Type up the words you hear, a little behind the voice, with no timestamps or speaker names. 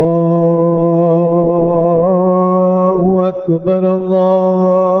أكبر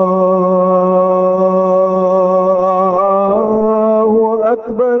الله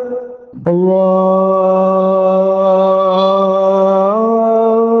أكبر الله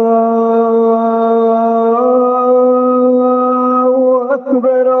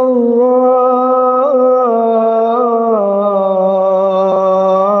أكبر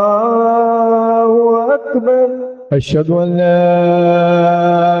الله أكبر أشهد أن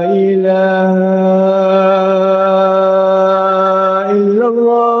لا إله إلا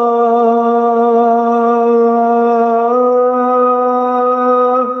الله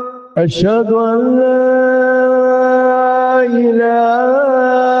أشهد أن لا إله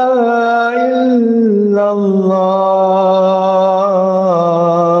إلا الله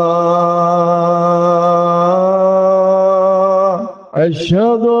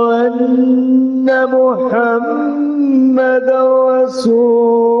أشهد أن محمدا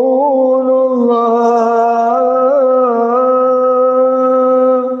رسول الله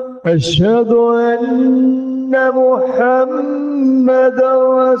أشهد أن محمدا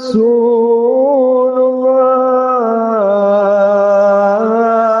رسول الله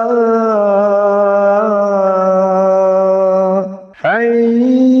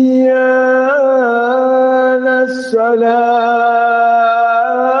حي على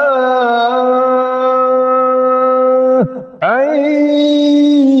الصلاة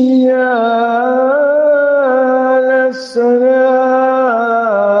حي على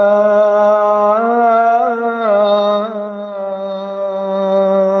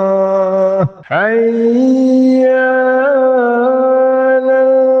الصلاة حي على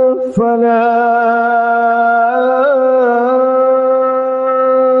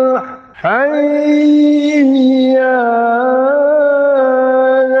الفلاح حي على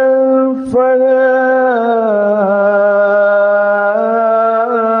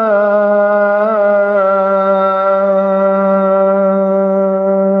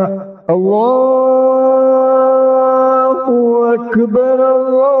الفلاح الله أكبر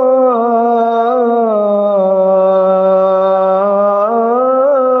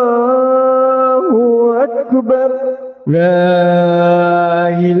الله أكبر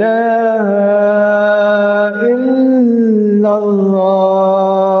لا إله إلا الله.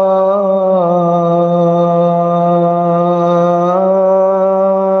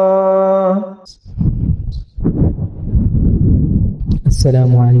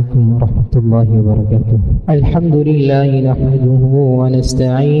 السلام عليكم ورحمة الله وبركاته. الحمد لله نحمده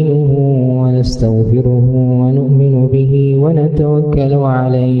ونستعينه ونستغفره ونؤمن به ونتوكل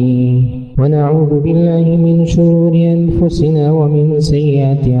عليه ونعوذ بالله من شرور أنفسنا ومن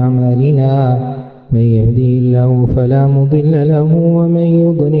سيئات أعمالنا من يهده الله فلا مضل له ومن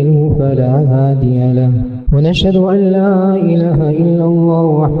يضلله فلا هادي له ونشهد أن لا إله إلا الله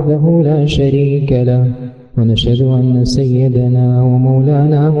وحده لا شريك له ونشهد أن سيدنا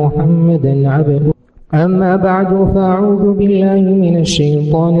ومولانا محمدا عبده. أما بعد فأعوذ بالله من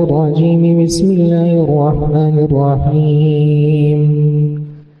الشيطان الرجيم. بسم الله الرحمن الرحيم.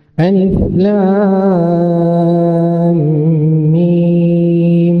 ألف لام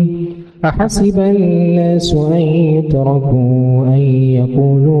ميم. أحسب الناس أن يتركوا أن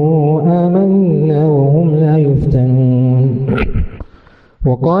يقولوا آمنا وهم لا يفتنون.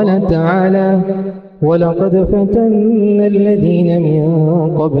 وقال تعالى ولقد فتنا الذين من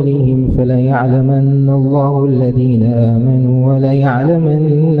قبلهم فليعلمن الله الذين آمنوا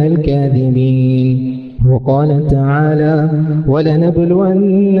وليعلمن الكاذبين. وقال تعالى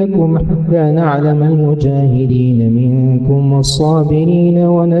ولنبلونكم حتى نعلم المجاهدين منكم والصابرين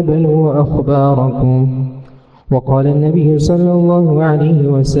ونبلو أخباركم. وقال النبي صلى الله عليه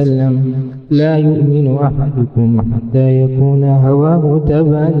وسلم لا يؤمن أحدكم حتى يكون هواه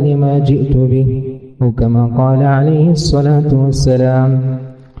تبعا لما جئت به أو كما قال عليه الصلاة والسلام.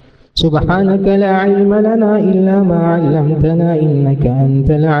 سبحانك لا علم لنا إلا ما علمتنا إنك أنت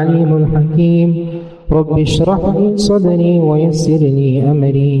العليم الحكيم. رب اشرح لي صدري ويسر لي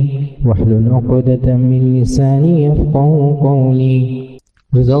أمري واحلل عقدة من لساني يفقهوا قولي.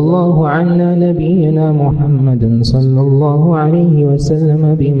 جزا الله عنا نبينا محمد صلى الله عليه وسلم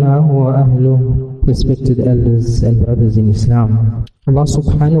بما هو أهله. Respected elders and brothers in Islam, Allah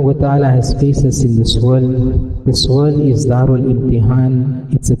subhanahu wa ta'ala has placed us in this world. This world is Darul Imtihan.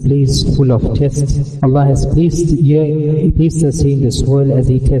 It's a place full of tests. Allah has placed us here in this world as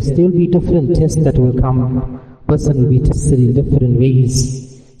a test. There will be different tests that will come. Person will be tested in different ways.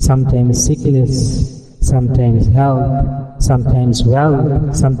 Sometimes sickness, sometimes health, sometimes wealth,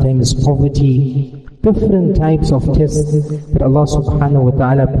 sometimes poverty. Different types of tests that Allah subhanahu wa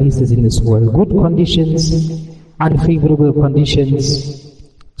ta'ala places in this world. Good conditions, unfavorable conditions.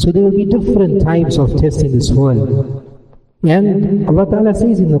 So there will be different types of tests in this world. And Allah Ta'ala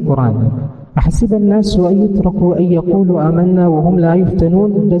says in the Quran, أَحَسِبَ النَّاسُ أَن يُتْرَكُوا أَن يَقُولُوا آمَنَّا وَهُمْ لَا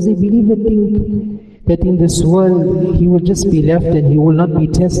يُفْتَنُونَ. Does he believe and think that in this world he will just be left and he will not be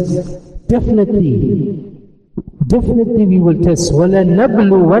tested? Definitely we will test.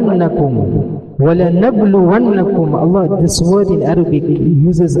 وَلَنَبْلُوَنَّكُمْ. Allah, this word in Arabic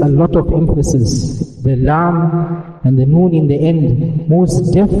uses a lot of emphasis. The lam and the noon in the end.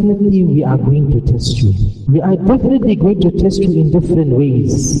 Most definitely we are going to test you. We are definitely going to test you in different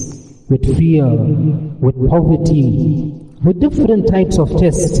ways. With fear, with poverty, with different types of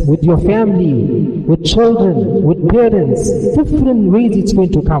tests, with your family, with children, with parents, different ways it's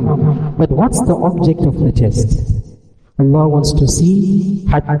going to come. But what's the object of the test? Allah wants to see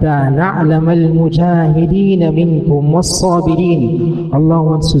حَتَّى نَعْلَمَ الْمُجَاهِدِينَ مِنْكُمْ وَالصَّابِرِينَ. Allah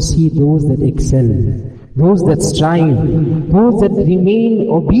wants to see those that excel, those that strive, those that remain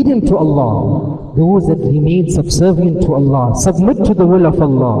obedient to Allah, those that remain subservient to Allah, submit to the will of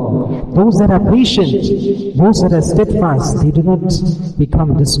Allah, those that are patient, those that are steadfast. They do not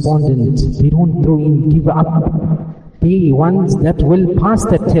become despondent, they don't throw in, give up. They ones that will pass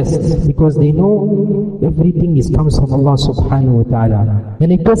that test because they know everything comes from Allah subhanahu wa ta'ala.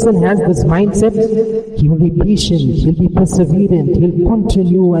 When a person has this mindset, he will be patient, he'll be perseverant, he'll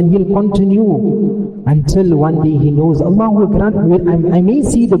continue and he'll continue until one day he knows Allah will grant me. I may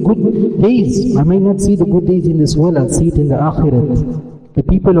see the good days, I may not see the good days in this world, I'll see it in the akhirat. The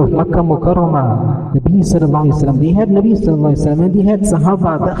people of Makkah Mukarramah, Nabi sallallahu alayhi wa sallam, they had Nabi sallallahu alayhi wa sallam and they had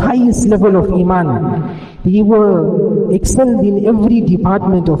Sahaba, the highest level of Iman. They were excelled in every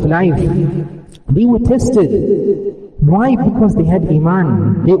department of life. They were tested. Why? Because they had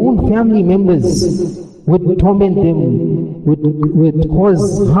Iman. Their own family members would torment them, would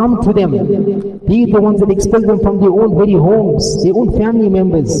cause harm to them. They are the ones that expelled them from their own very homes, their own family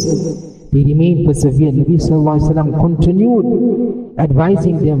members. They remained perseverant. Nabi sallallahu alayhi wa sallam continued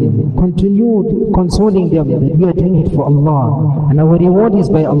advising them, continued consoling them that we are doing it for Allah and our reward is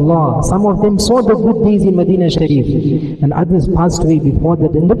by Allah. Some of them saw the good days in Medina Sharif and others passed away before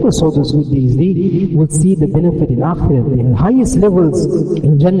that and never saw those good days. They will see the benefit in Akhirat, the highest levels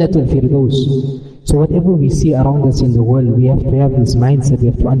in Jannat al-Firdaus. So whatever we see around us in the world, we have to have this mindset, we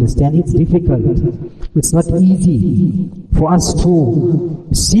have to understand it's difficult. It's not easy for us to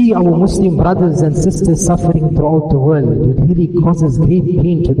see our Muslim brothers and sisters suffering throughout the world. It really causes great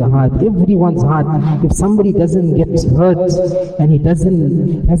pain to the heart, everyone's heart. If somebody doesn't get hurt and he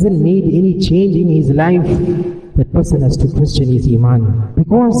hasn't made any change in his life, that person has to question his Iman.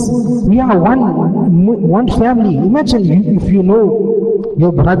 Because we are one family. Imagine if you know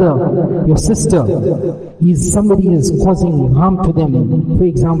your brother, your sister, somebody is causing harm to them. For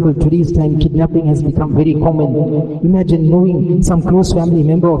example, today's time kidnapping has become very common. Imagine knowing some close family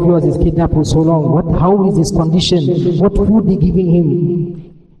member of yours is kidnapped for so long. How is his condition? What food they giving him?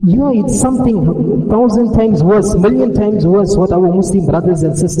 It's something 1,000 times worse, million times worse what our Muslim brothers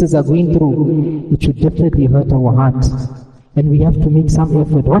and sisters are going through. It should definitely hurt our heart. And we have to make some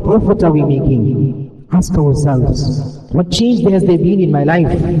effort. What effort are we making? Ask ourselves, what change has there been in my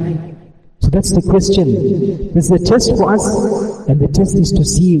life? So that's the question. This is a test for us, and the test is to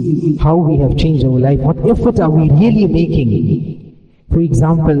see how we have changed our life. What effort are we really making? For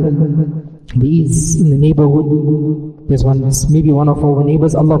example, these in the neighborhood, there's maybe one of our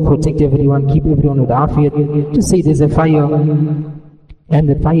neighbors, Allah protect everyone, keep everyone with afiyat. Just say there's a fire, and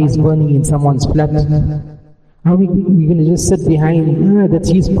the fire is burning in someone's flat. Are we going to just sit behind, that's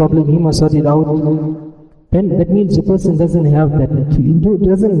his problem, he must sort it out? Then that means the person doesn't have that,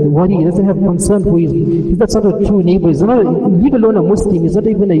 doesn't worry, he doesn't have concern for he's not sort of true neighbor. He's not, leave alone a Muslim, he's not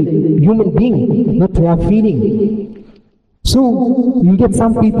even a human being, not to have feeling. So you get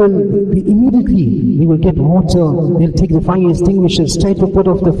some people, immediately they will get water, they'll take the fire extinguishers, try to put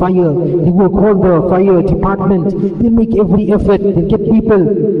off the fire, they will call the fire department, they'll make every effort, they'll get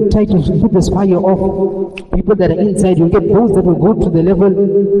people, try to put this fire off. People that are inside, you'll get those that will go to the level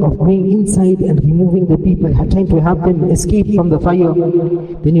of going inside and removing the people, trying to help them escape from the fire.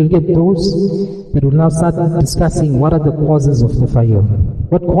 Then you'll get those that will now start discussing what are the causes of the fire.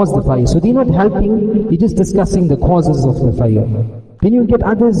 What caused the fire? So they're not helping, they're just discussing the causes of the fire. Then you'll get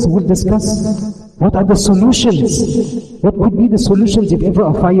others who will discuss what are the solutions. What could be the solutions if ever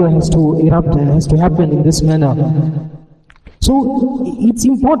a fire has to erupt, has to happen in this manner. So it's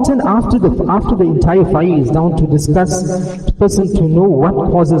important after the entire fire is down to discuss the person to know what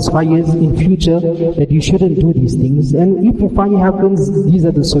causes fires in future, that you shouldn't do these things. And if a fire happens, these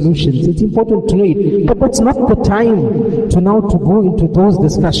are the solutions. It's important to know it. But that's not the time to go into those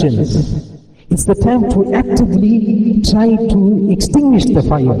discussions. It's the time to actively try to extinguish the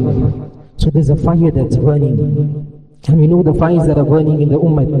fire. So there's a fire that's burning. And we know the fires that are burning in the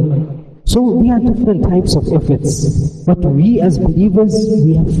ummah. So there are different types of efforts. But we as believers,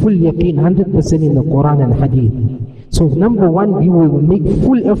 we have full yaqeen, 100% in the Quran and Hadith. So number one, we will make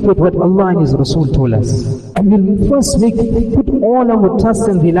full effort what Allah and His Rasul told us. And we'll first put all our trust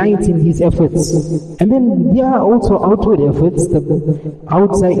and reliance in these efforts. And then there are also outward efforts.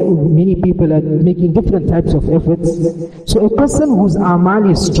 Outside, many people are making different types of efforts. So a person whose amal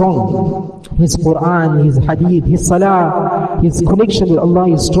is strong, his Quran, his Hadith, his Salah, his connection with Allah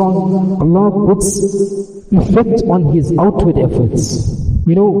is strong, Allah puts effect on his outward efforts.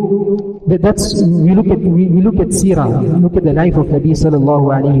 You know, we look at Sirah, we look at the life of Nabi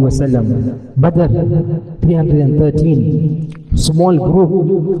sallallahu alayhi wa sallam. Badr, 313, small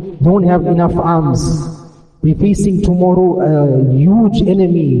group, don't have enough arms. We're facing tomorrow a huge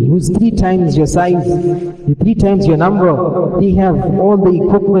enemy who's 3 times your size, 3 times your number. They have all the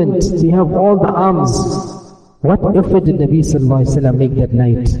equipment, they have all the arms. What effort did Nabi sallallahu alaihi wasallam make that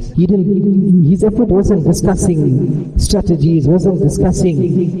night? His effort wasn't discussing strategies, wasn't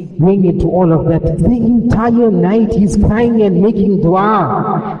discussing going into all of that. The entire night he's crying and making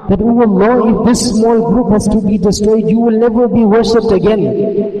dua that, oh Allah, if this small group has to be destroyed, you will never be worshipped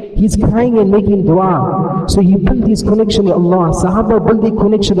again. He's crying and making dua. So he built his connection with Allah. Sahaba built their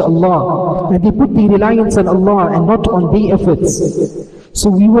connection with Allah, and they put their reliance on Allah and not on their efforts. So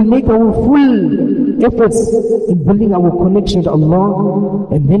we will make our full efforts in building our connection with Allah,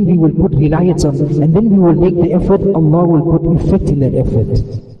 and then we will put reliance on it, and then we will make the effort. Allah will put effect in that effort.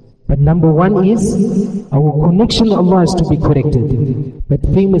 But number one is our connection with Allah has to be corrected. That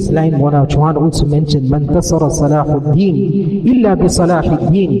famous line Mawlana Chauhan also mentioned, Man tasara salahuddin illa bi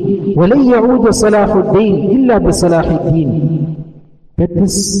salahuddin wa lan ya'uda salahuddin illa bi salahuddin. That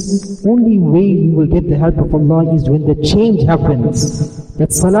this only way we will get the help of Allah is when the change happens.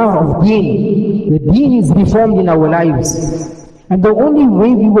 That salah of deen, the deen is reformed in our lives. And the only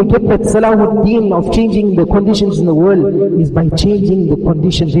way we will get that salah of deen of changing the conditions in the world is by changing the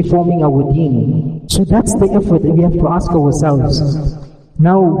conditions, reforming our deen. So that's the effort that we have to ask ourselves.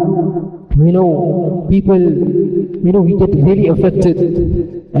 Now, people, we get really affected,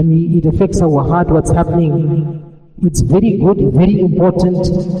 and it affects our heart what's happening. It's very good, very important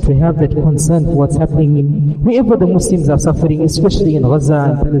to have that concern for what's happening in wherever the Muslims are suffering, especially in Gaza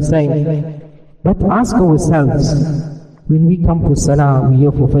and Palestine. But ask ourselves, when we come to Salah, we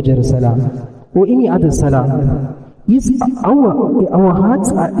hear for Fajr Salah, or any other Salah, is our hearts,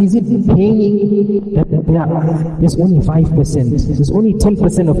 is it paining that there's only 5%, there's only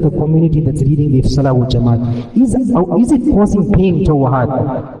 10% of the community that's reading the Salah with Jamaat? Is it causing pain to our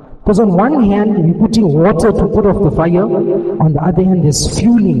heart? Because on one hand, we're putting water to put off the fire. On the other hand, there's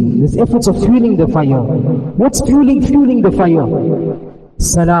fueling. There's efforts of fueling the fire. What's fueling the fire?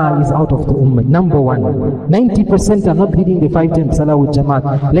 Salah is out of the ummah. Number one. 90% are not reading the 5 times Salah with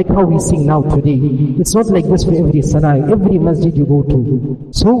Jamaat. Like how we sing now today. It's not like this for every Salah, every masjid you go to.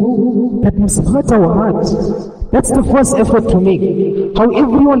 So, that must hurt our hearts. That's the first effort to make. How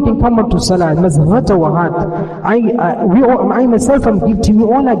everyone can come up to Salah, it must hurt our heart. I myself am guilty, we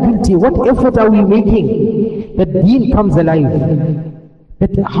all are guilty. What effort are we making that deen comes alive?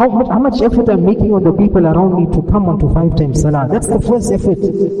 That how much effort I'm making on the people around me to come onto 5 times Salah? That's the first effort.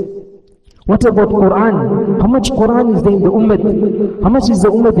 What about Quran? How much Quran is there in the ummah? How much is the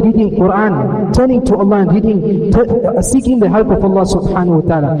ummah reading Quran? Turning to Allah and reading, seeking the help of Allah subhanahu wa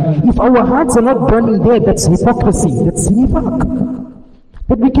ta'ala. If our hearts are not burning there, that's hypocrisy, that's nifaq.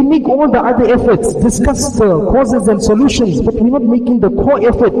 But we can make all the other efforts, discuss the causes and solutions, but we're not making the core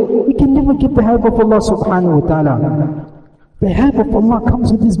effort. We can never get the help of Allah subhanahu wa ta'ala. The help of Allah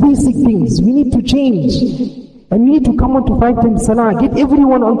comes with these basic things. We need to change. And we need to come onto 5 times Salah. Get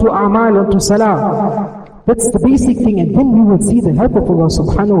everyone onto Amal, onto Salah. That's the basic thing. And then we will see the help of Allah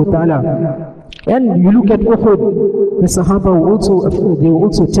subhanahu wa ta'ala. And you look at Uhud, the Sahaba they were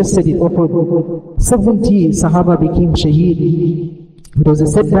also tested in Uhud. 70 Sahaba became shaheed. It was a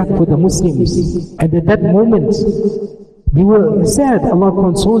setback for the Muslims. And at that moment, they were sad. Allah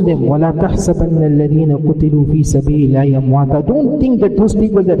consoled them. وَلَا تَحْسَبَنَّ الَّذِينَ قُتِلُوا فِي سَبِيلِ اللَّهِ أَمْوَاتًا. Don't think that those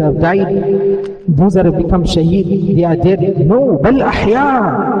people that have died, those that have become shaheed, they are dead. No, بَلْ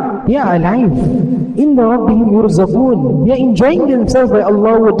أَحْيَاء. They are alive. إِنَّ رَبِّهِمْ يُرْزَقُونَ. They are enjoying themselves by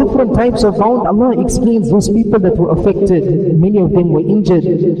Allah with different types of found. Allah explains those people that were affected. Many of them were injured,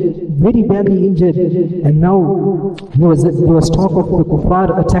 very badly injured. And now there was talk of the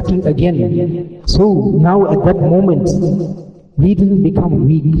kuffar attacking again. So now at that moment, They didn't become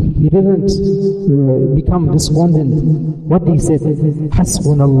weak. They didn't become despondent. What they said,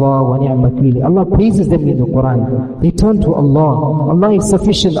 Hasbunallah wa ni'mal wakeel. Allah praises them in the Quran. They turned to Allah. Allah is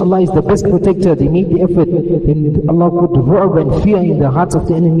sufficient. Allah is the best protector. They made the effort. Then Allah put ru'b and fear in the hearts of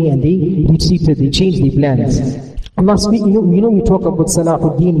the enemy, and they retreated. They changed their plans. Allah speaks. You know, we talk about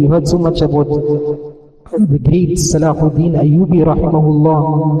Salahuddin. You heard so much about the great Salahuddin Ayyubi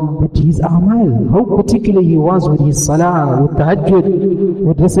rahimahullah, but his amal, how particular he was with his salah, with tahajjud,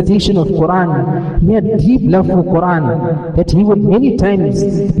 with recitation of Quran. He had deep love for Quran, that he would many times,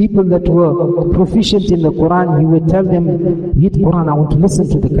 people that were proficient in the Quran, he would tell them, read Quran, I want to listen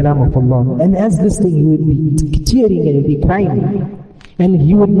to the kalam of Allah. And as listening, he would be tearing and he would be crying. And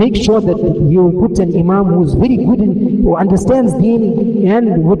he would make sure that he would put an imam who is very good in, who understands deen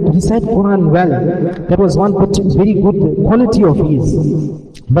and would recite Quran well. That was one very good quality of his.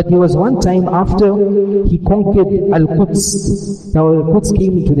 But there was one time after he conquered Al-Quds. Now Al-Quds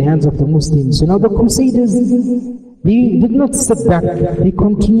came into the hands of the Muslims. So now the Crusaders, they did not sit back. They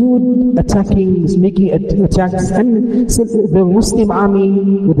continued attacking, making attacks. And so the Muslim army,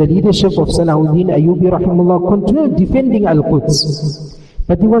 with the leadership of Salahuddin Ayyubi rahimahullah, continued defending Al-Quds.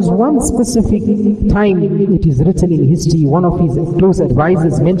 But there was one specific time, it is written in history, one of his close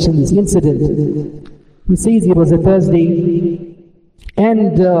advisors mentioned this incident. He says it was a Thursday,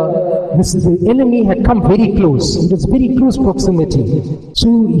 and the enemy had come very close. It was very close proximity.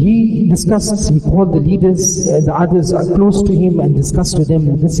 So he discussed, he called the leaders, the others are close to him, and discussed to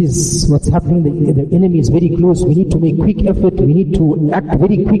them, this is what's happening, the enemy is very close, we need to make quick effort, we need to act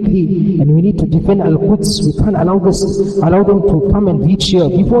very quickly, and we need to defend Al-Quds. We can't allow them to come and reach here.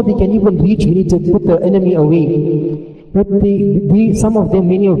 Before they can even reach, we need to put the enemy away. But some of them,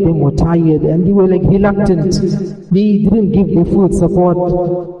 many of them were tired and they were like reluctant. They didn't give their full support.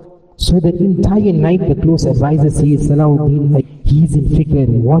 So the entire night, the close advisor says, Salahuddin, he's in fikr,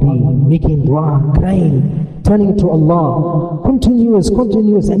 worry, making dua, crying, turning to Allah, continuous,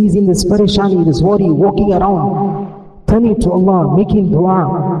 and he's in this parishani, this worry, walking around, turning to Allah, making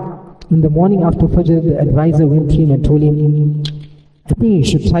dua. In the morning after Fajr, the advisor went to him and told him, I think you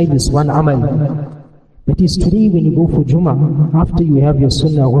should try this one amal. That is, today when you go for Jummah, after you have your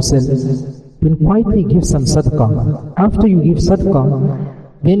Sunnah ghusl, then quietly give some sadaqah. After you give sadaqah,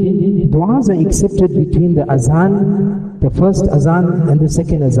 then du'as are accepted between the azan, the first azan and the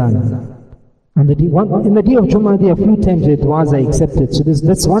second azan. And in the day of Jummah, there are few times where du'as are accepted. So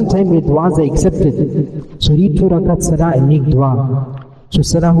that's one time where du'as are accepted. So read 2 rakat salah and make dua. So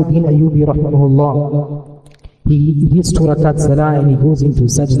Salahuddin Ayyubi rahimahullah, he reads 2 rakat salah and he goes into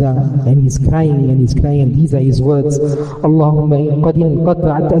sajda and he's crying and these are his words. Allahumma qad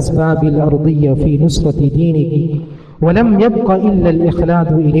inqata'at asbab al-ardiyya fi nusrati dinik ولم يبق إلا الإخلاص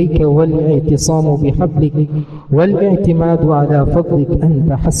إليك والاعتصام بحبلك والاعتماد على فضلك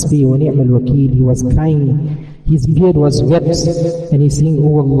أنت حسبي ونعم الوكيل. He was crying, his beard was wet, and he's saying,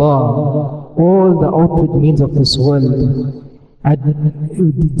 Oh Allah, all the outward means of this world, I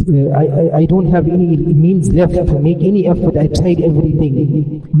don't have any means left to make any effort. I tried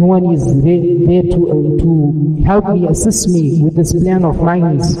everything. No one is there to help me, assist me with this plan of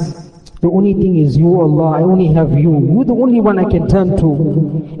mine. The only thing is you, Allah. I only have you. You're the only one I can turn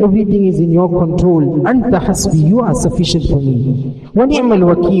to. Everything is in your control. Anta hasbi, you are sufficient for me. Wa ni'mal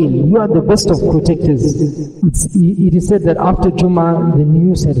wakeel, you are the best of protectors. It is said that after Jummah, the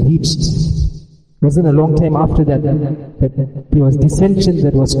news had reached. It wasn't a long time after that there was dissension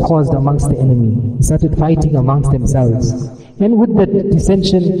that was caused amongst the enemy. They started fighting amongst themselves. And with that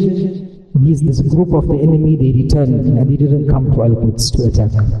dissension, this group of the enemy, they returned and they didn't come to Al-Quds to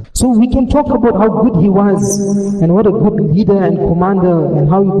attack. So we can talk about how good he was and what a good leader and commander and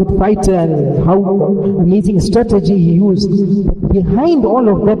how a good fighter and how amazing strategy he used. But behind all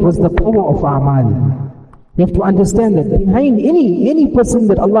of that was the power of Amal. You have to understand that behind any person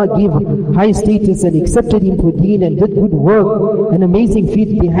that Allah gave high status and accepted him to deen and did good work, an amazing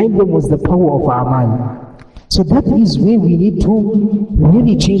feat, behind them was the power of Amal. So that is where we need to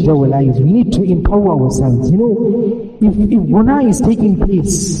really change our lives. We need to empower ourselves. You know, if guna is taking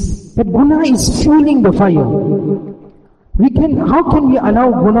place, that guna is fueling the fire. How can we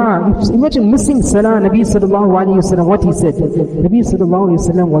allow guna? Imagine missing salah. Nabi sallallahu alayhi wa sallam, what he said. Nabi sallallahu alayhi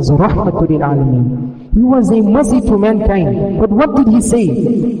wa sallam was rahmatul lil alameen. He was a mercy to mankind. But what did he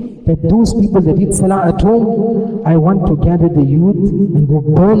say? That those people that read salah at home, I want to gather the youth and go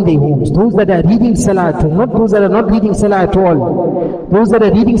burn their homes. Those that are reading salah at home, not those that are not reading salah at all. Those that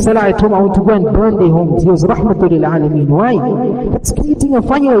are reading salah at home, I want to go and burn their homes. He was rahmatul lil alameen. Why? That's creating a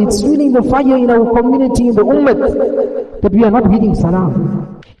fire. It's fueling the fire in our community, in the ummah, that we are not reading salah.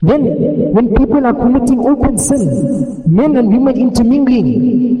 Then, when people are committing open sin, men and women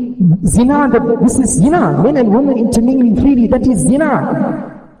intermingling, zina, this is zina, men and women intermingling freely, that is zina.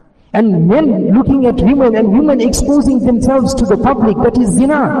 And men looking at women and women exposing themselves to the public, that is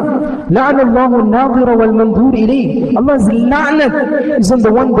zina. لَعْنَ اللَّهُ النَّاظِرَ وَالْمَنْظُورِ إِلَيْهِ. Allah's la'nat is on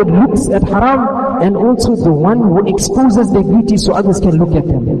the one that looks at haram and also the one who exposes their beauty so others can look at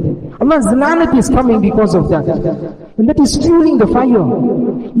them. Allah's la'nat is coming because of that. And that is fueling the fire.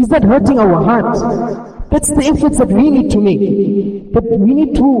 Is that hurting our heart? That's the efforts that we need to make. But we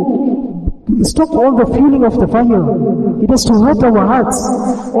need to stop all the fueling of the fire. It has to hurt our hearts.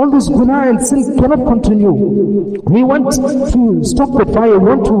 All this guna and sin cannot continue. We want to stop the fire, we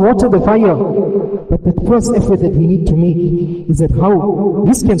want to water the fire. But the first effort that we need to make is that how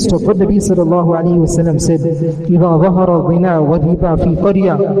this can stop. What Nabi sallallahu alayhi wa sallam said, إِذَا ظَهَرَ الظِّنَا وَالْرِبَا فِي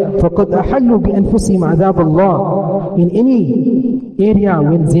قَرْيَةٍ فَقَدْ أَحَلُّوا بِأَنفُسِهِمْ عَذَابَ اللَّهِ. In any area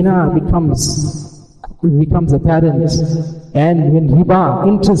when zina becomes apparent, and when riba,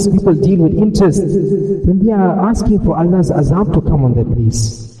 interest, people deal with interest, then they are asking for Allah's azab to come on that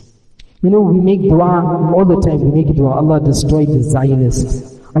place. You know, we make dua all the time, we make dua, Allah destroy the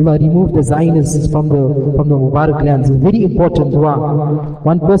Zionists. Allah remove the Zionists from the Mubarak lands. It's very important dua.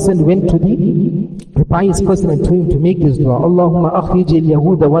 One person went to the pious person and told him to make this dua. Allahumma akhrij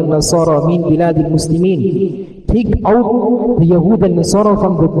al-yahuda wal-nasara min bilad al-muslimin. Take out the Yahud and Nasara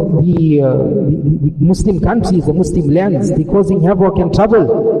from the Muslim countries, the Muslim lands. They're causing havoc and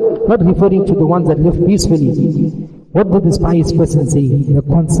trouble. Not referring to the ones that live peacefully. What did this pious person say? The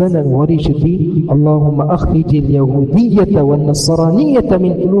concern and worry should be, Allahumma akhrij al-yahudiyyata wal-nasraniyata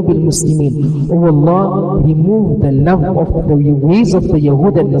min qulub al-muslimin. Oh Allah, remove the love of the ways of the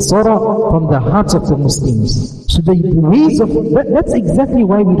Yahud and Nasara from the hearts of the Muslims. So the ways of, that's exactly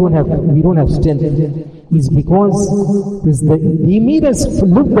why we don't have strength. Is because they made us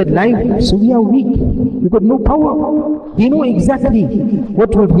live that life, so we are weak. We got no power. They know exactly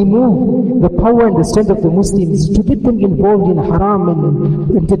what will remove the power and the strength of the Muslims, to get them involved in haram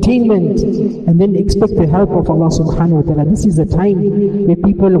and entertainment, and then expect the help of Allah subhanahu wa ta'ala. This is a time where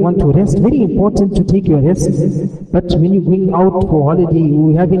people want to rest. Very important to take your rest. But when you're going out for holiday,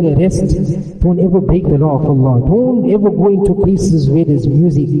 you're having a rest, don't ever break the law of Allah. Don't ever go into places where there's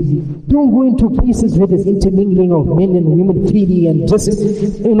music. Don't go into places where there's intermingling of men and women freely and just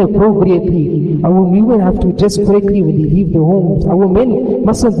inappropriately. Our women have to dress correctly when they leave the homes. Our men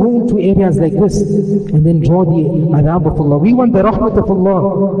mustn't go into areas like this and then draw the adab of Allah. We want the rahmat of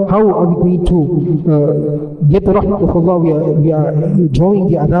Allah. How are we going to get the rahmat of Allah? We are drawing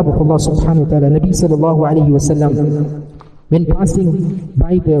the adab of Allah subhanahu wa ta'ala. Nabi sallallahu alayhi wa sallam, when passing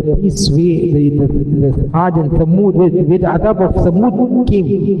by the place where the Ad and Thamud, where the adab of Thamud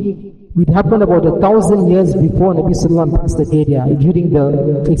came, it happened about 1,000 years before Nabi Sallallahu Alaihi Wasallam passed that area. During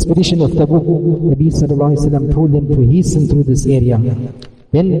the expedition of Tabuk, Nabi Sallallahu Alaihi Wasallam told them to hasten through this area.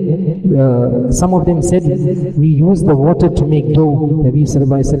 Then some of them said, we use the water to make dough. Nabi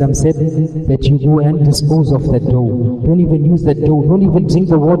Sallallahu Alaihi Wasallam said that you go and dispose of that dough. Don't even use that dough. Don't even drink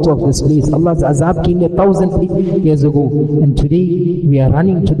the water of this place. Allah's azab came 1,000 years ago. And today we are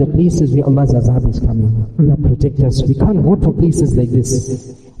running to the places where Allah's azab is coming. Allah protect us. We can't go to places like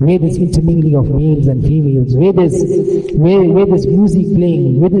this, where there's intermingling of males and females, where there's music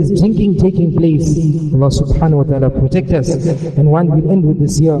playing, where there's drinking taking place. Allah subhanahu wa ta'ala protect us. And one will end with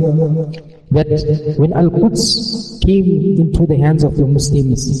this year, that when Al-Quds came into the hands of the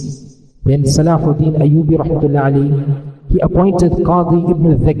Muslims, then Salahuddin Ayyubi rahmatullah alayhi, he appointed Qadi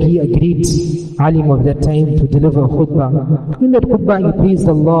Ibn Dhaki, a great alim of that time, to deliver khutbah. In that khutbah he praised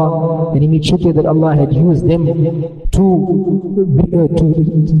Allah and he made shukr that Allah had used them to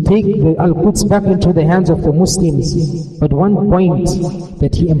take the Al-Quds back into the hands of the Muslims. But one point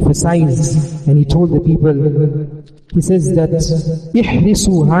that he emphasized, and he told the people, he says that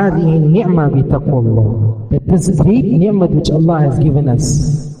ihrisu hadhihi ni'ma bi taqwallah, that this great ni'mah which Allah has given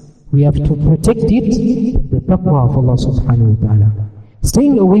us, we have to protect it with the taqwa of Allah subhanahu wa ta'ala.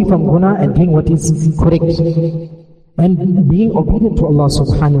 Staying away from guna and doing what is correct, and being obedient to Allah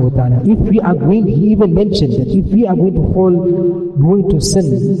subhanahu wa ta'ala. If we are going, he even mentioned that if we are going to go into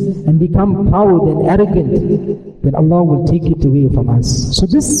sin and become proud and arrogant, then Allah will take it away from us. So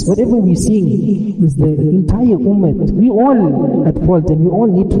this, whatever we're seeing, is the entire ummah. We all at fault and we all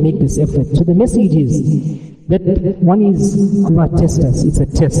need to make this effort. So the message is that one is, Allah tests us, it's a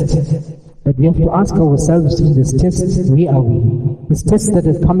test. But we have to ask ourselves in this test, where are we? This test that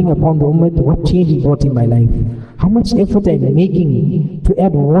is coming upon the ummah, what change it brought in my life? How much effort am I making to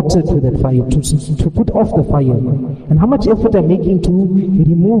add water to that fire, to put off the fire? And how much effort am I making to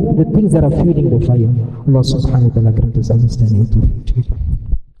remove the things that are fueling the fire? Allah subhanahu wa ta'ala grant us understanding.